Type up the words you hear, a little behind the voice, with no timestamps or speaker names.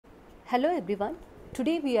Hello everyone.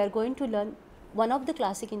 Today we are going to learn one of the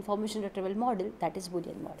classic information retrieval model, that is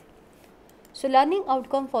Boolean model. So learning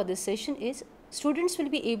outcome for this session is students will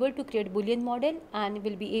be able to create Boolean model and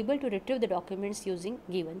will be able to retrieve the documents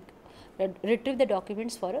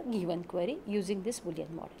for a given query using this Boolean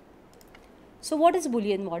model. So what is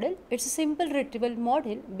Boolean model? It's a simple retrieval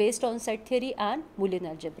model based on set theory and Boolean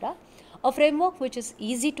algebra, a framework which is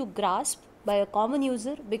easy to grasp by a common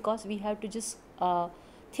user because we have to just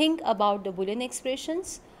think about the Boolean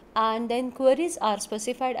expressions, and then queries are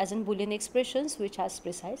specified as in Boolean expressions which has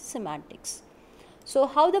precise semantics. So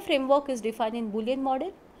how the framework is defined in Boolean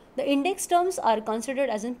model? The index terms are considered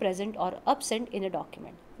as in present or absent in a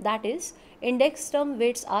document. That is, index term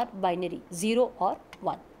weights are binary, 0 or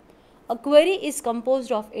 1. A query is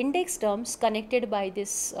composed of index terms connected by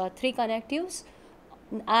this three connectives,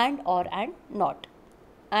 and, or, and, not.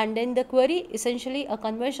 And then the query, essentially a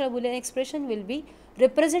conventional Boolean expression, will be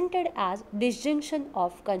represented as disjunction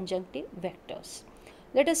of conjunctive vectors.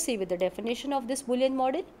 Let us see with the definition of this Boolean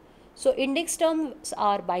model. So index terms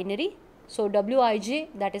are binary. So Wij,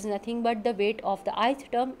 that is nothing but the weight of the ith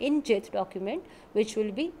term in jth document, which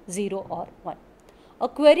will be 0 or 1. A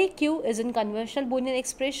query Q is in conventional Boolean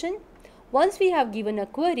expression. Once we have given a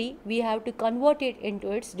query, we have to convert it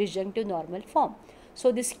into its disjunctive normal form. So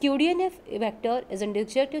this QDNF vector is in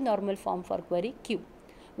disjunctive normal form for query Q.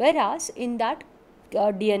 Whereas in that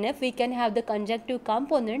DNF we can have the conjunctive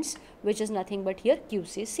components, which is nothing but here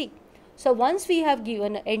QCC. So once we have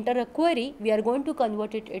given enter a query, we are going to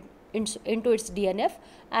convert it into its DNF,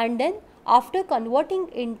 and then after converting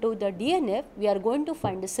into the DNF, we are going to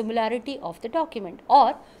find the similarity of the document,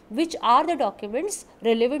 or which are the documents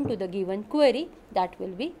relevant to the given query that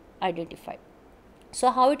will be identified.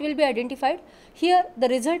 So how it will be identified? Here the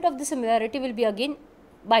result of the similarity will be again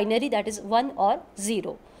binary, that is 1 or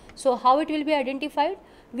 0. So how it will be identified?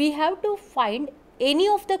 We have to find any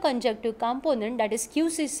of the conjunctive component, that is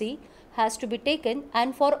QCC, has to be taken,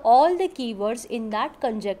 and for all the keywords in that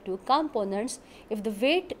conjunctive components, if the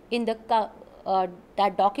weight in the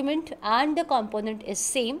that document and the component is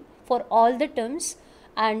same for all the terms,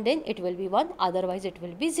 and then it will be 1, otherwise it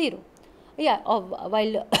will be 0.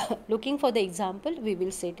 While looking for the example, we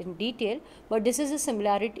will say it in detail, but this is a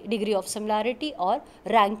similarity, degree of similarity or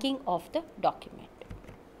ranking of the document.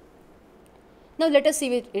 Now let us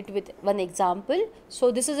see it with one example.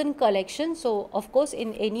 So this is in collection. So of course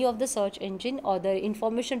in any of the search engine or the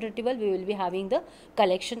information retrieval, we will be having the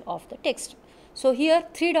collection of the text. So here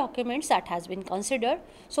 3 documents that has been considered.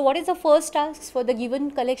 So what is the first task for the given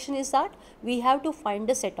collection is that we have to find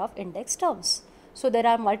the set of index terms. So there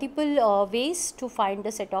are multiple ways to find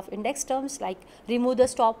the set of index terms, like remove the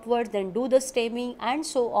stop words, then do the stemming and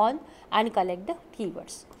so on, and collect the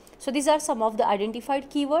keywords. So these are some of the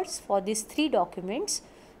identified keywords for these 3 documents.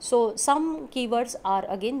 So some keywords are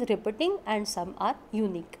again repeating and some are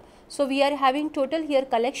unique. So we are having total here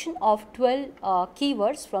collection of 12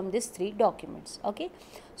 keywords from these 3 documents. Okay.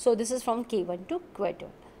 So this is from K1 to Q2.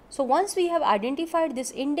 So once we have identified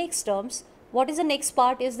these index terms, what is the next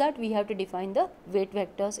part is that we have to define the weight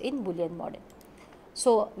vectors in Boolean model.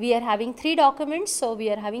 So we are having 3 documents. So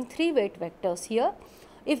we are having 3 weight vectors here.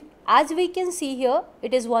 If, as we can see here,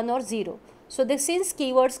 it is 1 or 0. So since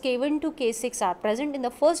keywords K1 to K6 are present in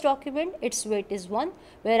the first document, its weight is 1,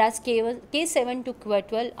 whereas K7 to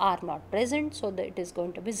Q12 are not present, so that it is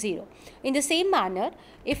going to be 0. In the same manner,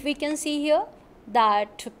 if we can see here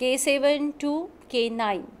that K7 to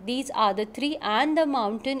K9, these are the 3, and the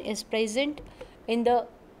mountain is present in the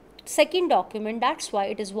second document, that's why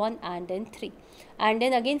it is 1 and then 3. And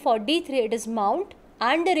then again for D3 it is mount,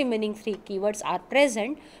 and the remaining 3 keywords are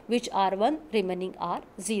present, which are 1, remaining are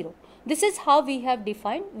 0. This is how we have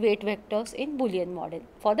defined weight vectors in Boolean model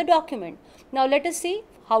for the document. Now let us see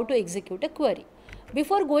how to execute a query.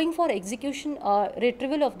 Before going for execution or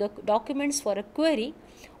retrieval of the documents for a query,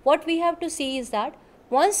 what we have to see is that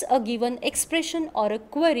once a given expression or a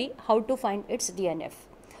query, how to find its DNF.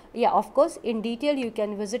 Yeah, of course, in detail you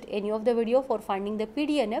can visit any of the video for finding the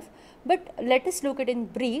PDNF, but let us look at in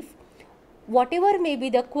brief. Whatever may be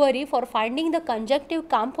the query, for finding the conjunctive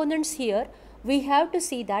components here, we have to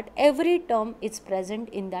see that every term is present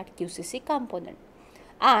in that QCC component,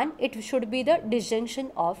 and it should be the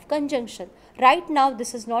disjunction of conjunction. Right now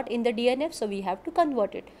this is not in the DNF, so we have to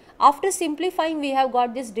convert it. After simplifying, we have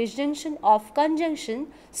got this disjunction of conjunction.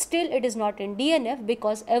 Still it is not in DNF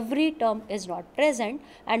because every term is not present,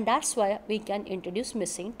 and that's why we can introduce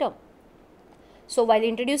missing term. So while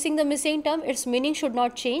introducing the missing term, its meaning should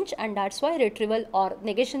not change, and that's why retrieval or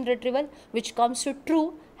negation retrieval, which comes to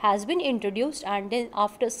true, has been introduced, and then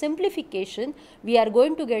after simplification we are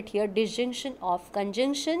going to get here disjunction of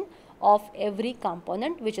conjunction of every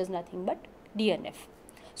component, which is nothing but DNF.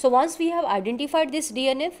 So once we have identified this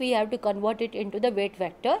DNF, we have to convert it into the weight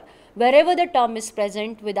vector. Wherever the term is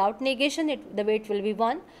present without negation, the weight will be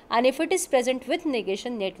 1, and if it is present with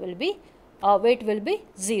negation, weight will be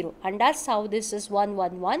 0, and that's how this is 1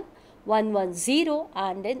 1 1 1 1 0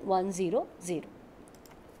 and then 1 0 0.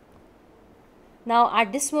 Now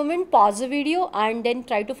at this moment pause the video and then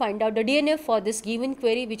try to find out the DNF for this given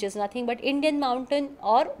query, which is nothing but Indian mountain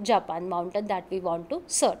or Japan mountain that we want to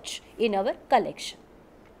search in our collection.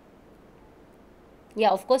 Yeah,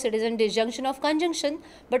 of course it is in disjunction of conjunction,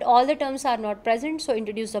 but all the terms are not present, so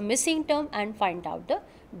introduce the missing term and find out the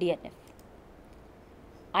DNF.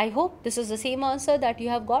 I hope this is the same answer that you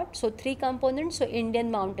have got. So 3 components, so Indian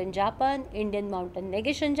mountain Japan, Indian mountain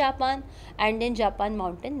negation Japan, and then Japan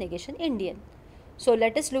mountain negation Indian. So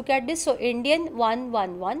let us look at this. So Indian 1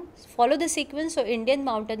 1 1, follow the sequence. So Indian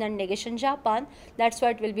mountain and negation Japan, that's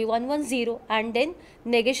why it will be 1 1 0, and then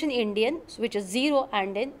negation Indian, which is 0,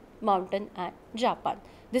 and then mountain and Japan.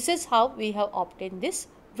 This is how we have obtained this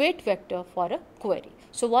weight vector for a query.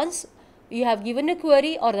 So once you have given a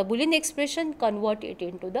query or the Boolean expression, convert it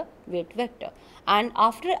into the weight vector, and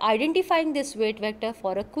after identifying this weight vector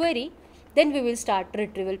for a query, then we will start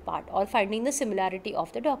retrieval part or finding the similarity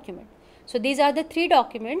of the document. So these are the 3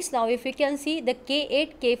 documents. Now if we can see, the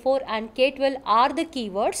K8, K4 and K12 are the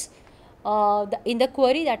keywords in the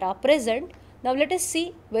query that are present. Now let us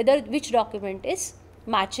see whether which document is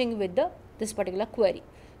matching with this particular query.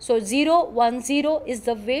 So 0 1 0 is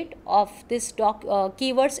the weight of this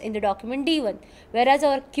keywords in the document D1, whereas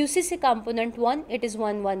our QCC component 1, it is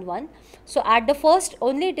 1 1 1. So at the first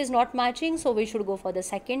only it is not matching, so we should go for the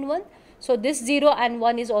second one. So this 0 and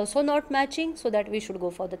 1 is also not matching, so that we should go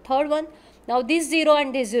for the third one. Now this 0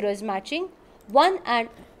 and this 0 is matching,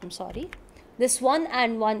 this 1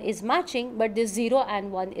 and 1 is matching, but this 0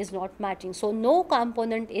 and 1 is not matching. So no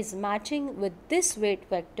component is matching with this weight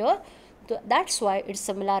vector. That's why its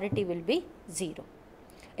similarity will be 0.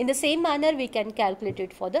 In the same manner, we can calculate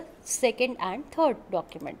it for the second and third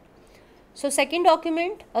document. So second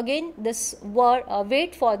document, again this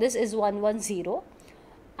weight for this is 1 1 0,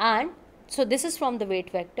 and so this is from the weight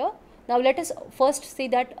vector. Now let us first see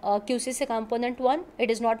that QCC component 1, it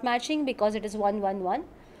is not matching because it is 1 1 1.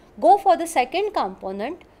 Go for the second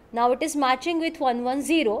component. Now it is matching with 1 1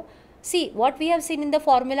 0. See what we have seen in the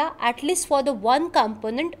formula, at least for the one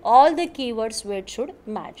component all the keywords weight should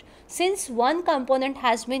match. Since one component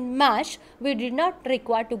has been matched, we did not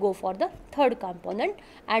require to go for the third component,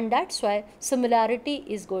 and that's why similarity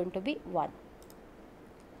is going to be 1.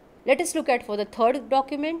 Let us look at for the third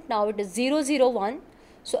document. Now it is 0 0 1.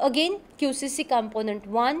 So again QCC component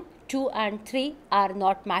 1, 2 and 3 are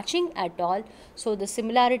not matching at all, so the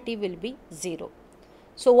similarity will be 0.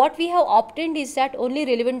 So what we have obtained is that only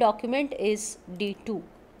relevant document is D2.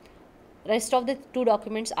 Rest of the 2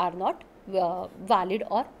 documents are not valid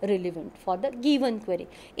or relevant for the given query.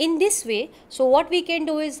 In this way, so what we can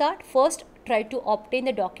do is that first try to obtain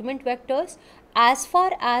the document vectors. As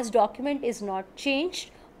far as document is not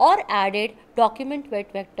changed or added, document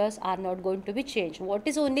weight vectors are not going to be changed. What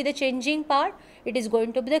is only the changing part? It is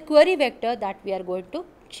going to be the query vector that we are going to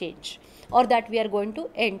change or that we are going to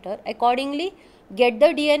enter. Accordingly, get the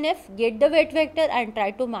DNF, get the weight vector and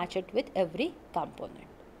try to match it with every component.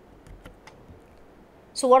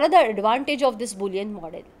 So what are the advantage of this Boolean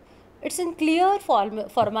model? It's in clear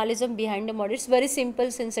formalism behind the model. It's very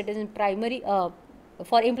simple since it is in primary.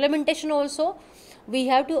 For implementation also, we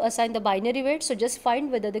have to assign the binary weight. So just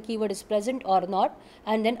find whether the keyword is present or not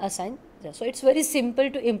and then assign. So it's very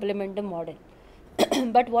simple to implement the model.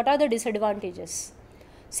 But what are the disadvantages?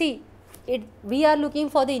 See, we are looking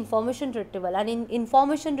for the information retrieval, and in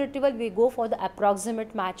information retrieval we go for the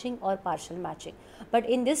approximate matching or partial matching. But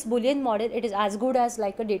in this Boolean model, it is as good as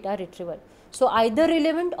like a data retrieval. So either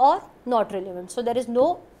relevant or not relevant. So there is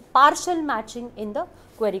no partial matching in the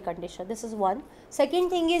query condition. This is one.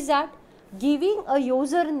 Second thing is that giving a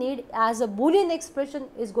user need as a Boolean expression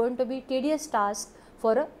is going to be tedious task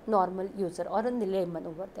for a normal user or a layman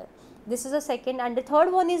over there. This is a second. And the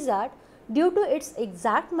third one is that due to its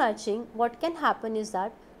exact matching, what can happen is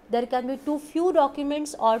that there can be too few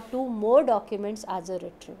documents or too more documents as a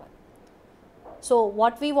retrieval. So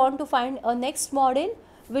what we want to find a next model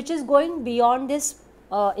which is going beyond this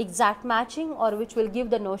exact matching, or which will give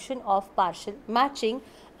the notion of partial matching,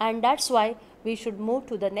 and that's why we should move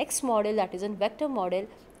to the next model, that is a vector model,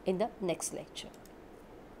 in the next lecture.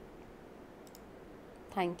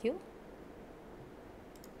 Thank you.